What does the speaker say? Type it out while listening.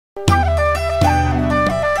I'm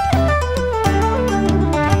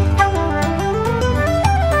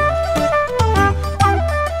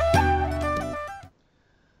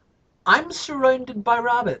surrounded by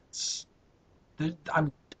rabbits.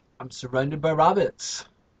 I'm surrounded by rabbits.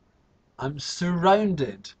 I'm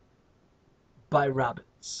surrounded by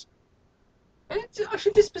rabbits. I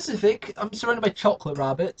should be specific. I'm surrounded by chocolate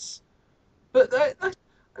rabbits. But that's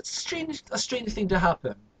a strange thing to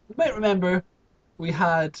happen. You might remember we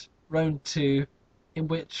had round 2 in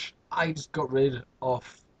which I just got rid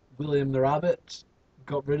of William the Rabbit.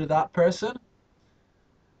 Got rid of that person.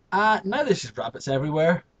 Now there's just rabbits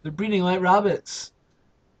everywhere. They're breeding like rabbits.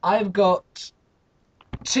 I've got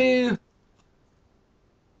 2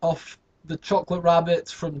 of the chocolate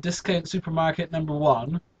rabbits from discount supermarket number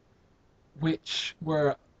 1, which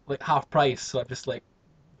were like half price. So I'm just like,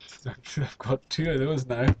 I've got 2 of those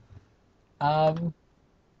now.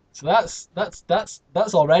 So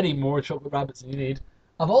that's already more chocolate rabbits than you need.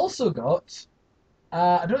 I've also got,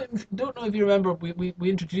 I don't know if you remember, we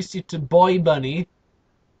introduced you to Boy Bunny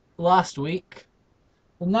last week.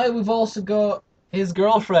 Well, now we've also got his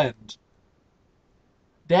girlfriend,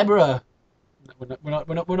 Deborah. We're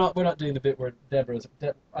not doing the bit where Deborah's.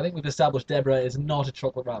 I think we've established Deborah is not a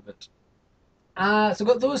chocolate rabbit. So I've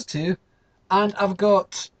got those 2, and I've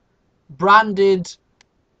got branded.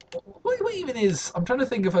 What even is? I'm trying to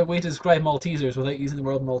think of a way to describe Maltesers without using the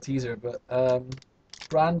word Malteser, but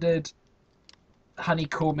branded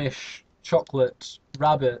honeycombish chocolate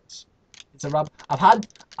rabbit. It's a rabbit.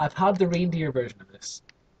 I've had the reindeer version of this.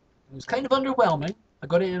 It was kind of underwhelming. I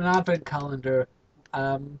got it in an advent calendar,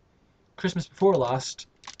 Christmas before last,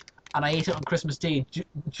 and I ate it on Christmas Day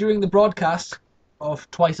during the broadcast of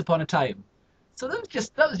Twice Upon a Time. So that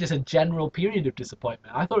was just a general period of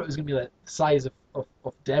disappointment. I thought it was going to be like the size of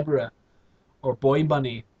Deborah or Boy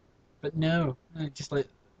Bunny, but no, just like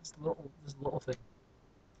this little thing.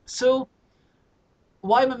 So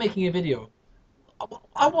why am I making a video?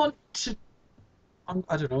 I want to.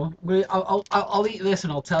 I don't know. I'll eat this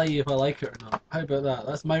and I'll tell you if I like it or not. How about that?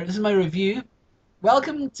 This is my review.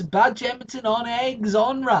 Welcome to Bad Geminton on eggs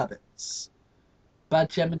on rabbits. Bad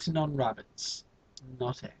Geminton on rabbits,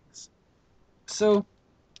 not eggs. So,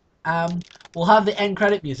 we'll have the end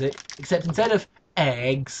credit music, except instead of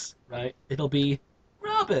eggs, right, it'll be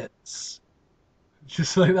rabbits.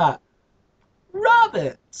 Just like that.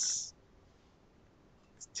 Rabbits.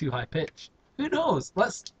 It's too high pitched. Who knows?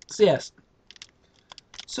 Let's see. Yes.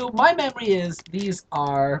 So my memory is these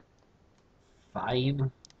are fine.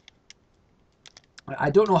 I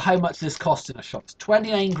don't know how much this cost in a shop. It's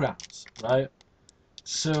 29 grams, right?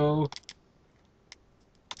 So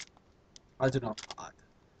I don't know.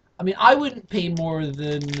 I mean, I wouldn't pay more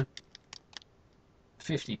than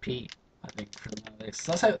 50p, I think, for one of this.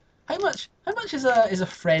 So that's how much is a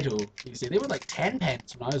Freddo these days? They were like 10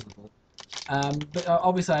 pence when I was little. But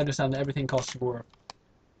obviously I understand that everything costs more.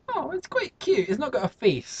 Oh, it's quite cute. It's not got a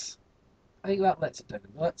face. I think that lets it down.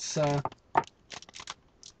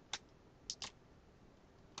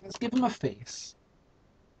 Let's give him a face.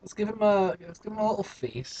 Let's give him a little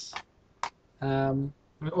face.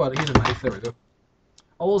 Well, here's a knife. There we go.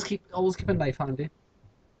 Always keep a knife handy.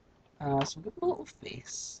 So we'll give him a little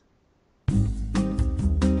face.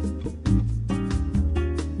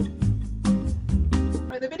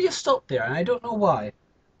 Right, the video stopped there, and I don't know why.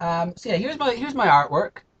 So yeah, here's my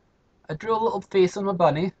artwork. I drew a little face on my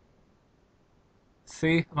bunny.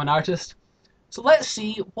 See, I'm an artist. So let's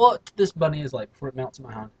see what this bunny is like before it melts in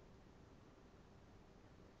my hand.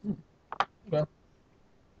 Well,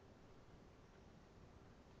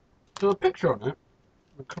 so a picture on it.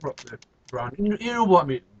 I'll cover up the brand. You know what I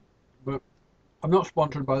mean. But I'm not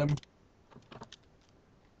sponsored by them,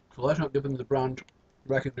 so let's not give them the brand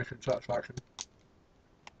recognition satisfaction.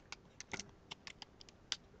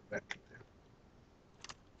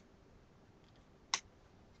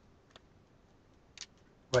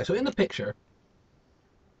 Right, so in the picture,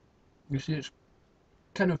 you see it's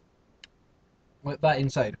kind of like that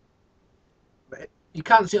inside. You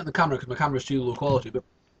can't see it on the camera because my camera's too low quality, but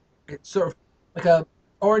it's sort of like a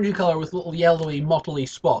orangey colour with little yellowy, mottly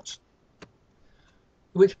spots.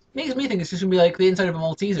 Which makes me think it's just going to be like the inside of a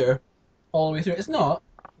Malteser all the way through. It's not.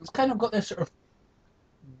 It's kind of got this sort of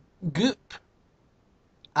goop,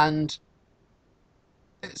 and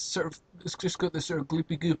it's just got this sort of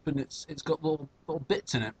gloopy goop, and it's got little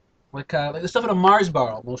bits in it, like the stuff in a Mars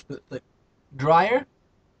bar almost, but like drier,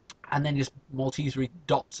 and then just Maltesery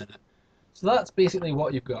dots in it. So that's basically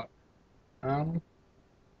what you've got.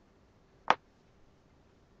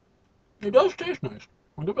 It does taste nice.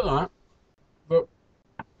 I'll give it that. But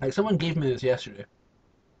like someone gave me this yesterday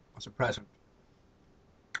as a present,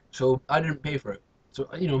 So I didn't pay for it. So,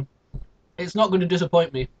 you know, it's not going to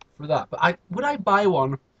disappoint me for that. But would I buy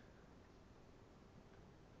one?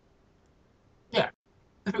 Yeah.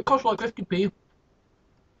 If it costs like 50p,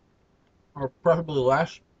 or preferably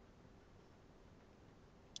less,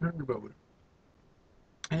 I don't know.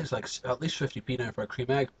 And it's like at least 50p now for a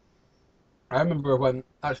cream egg. I remember when,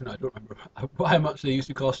 actually no, I don't remember how much they used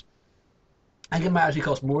to cost. I think it might actually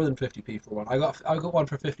cost more than 50p for one. I got one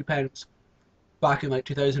for 50 pence back in like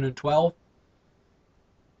 2012.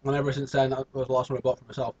 And ever since then, that was the last one I bought for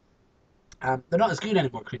myself. They're not as good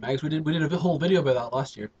anymore, cream eggs. We did a whole video about that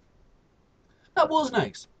last year. That was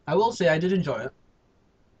nice. I will say I did enjoy it.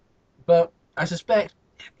 But I suspect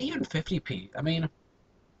even 50p. I mean,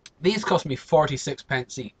 these cost me 46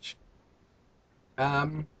 pence each.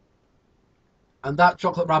 And that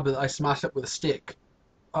chocolate rabbit that I smashed up with a stick,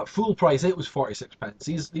 at full price, it was 46 pence.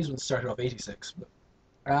 These ones started off 86. But,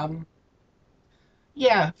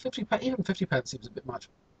 yeah, even 50 pence seems a bit much.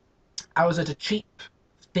 I was at a cheap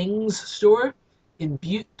things store in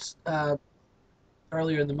Butte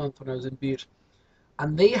earlier in the month when I was in Butte,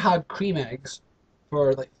 and they had cream eggs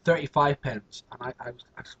for like 35 pence, and I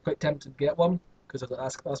was quite tempted to get one because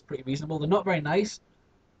that's pretty reasonable. They're not very nice.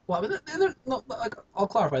 Well, they're not, like, I'll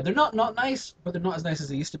clarify. They're not nice, but they're not as nice as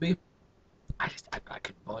they used to be. I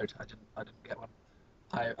couldn't bother. I didn't get one.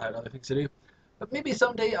 I had other things to do. But maybe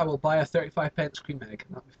someday I will buy a 35 pence cream egg,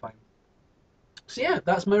 and that'll be fine. So yeah,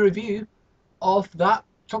 that's my review of that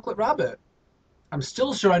chocolate rabbit. I'm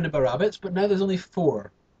still surrounded by rabbits, but now there's only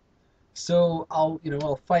 4. So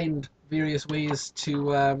I'll find various ways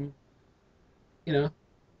to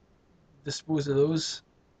dispose of those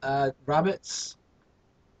rabbits,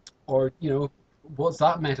 or what's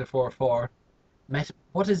that metaphor for?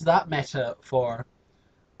 What is that meta for?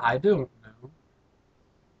 I don't know.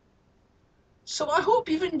 So I hope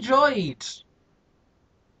you've enjoyed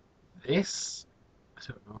this. I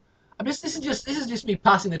don't know. This is just me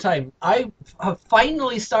passing the time. I have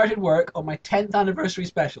finally started work on my 10th anniversary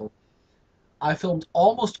special. I filmed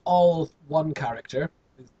almost all of one character.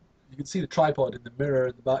 You can see the tripod in the mirror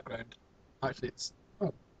in the background. Actually, it's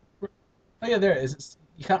yeah, there it is.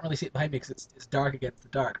 You can't really see it behind me because it's dark against the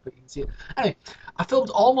dark, but you can see it. Anyway, I filmed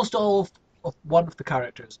almost all of one of the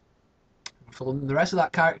characters. I'm filming the rest of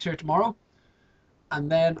that character tomorrow,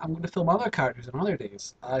 and then I'm going to film other characters on other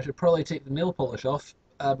days. I should probably take the nail polish off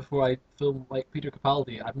before I film like Peter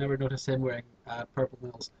Capaldi. I've never noticed him wearing purple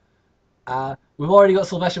nails. We've already got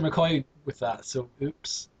Sylvester McCoy with that, so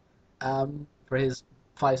oops. For his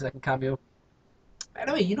 5-second cameo.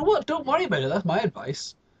 Anyway, you know what? Don't worry about it. That's my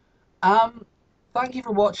advice. Thank you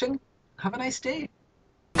for watching. Have a nice day.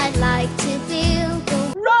 I'd like to build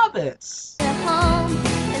a Rabbits! home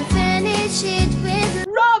and furnish it with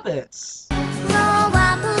Rabbits! raw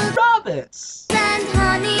apples Rabbits! and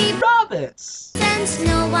honey Rabbits! and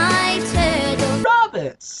snow white turtle.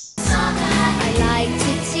 Rabbits! I like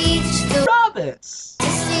to teach the Rabbits! to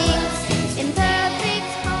sing in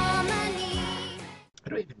perfect harmony. I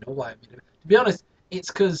don't even know why I made it. To be honest, it's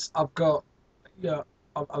because I've got,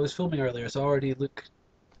 I was filming earlier, so I already look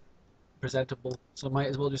presentable, so I might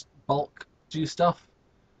as well just bulk do stuff.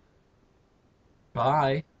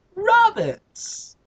 Bye. Rabbits!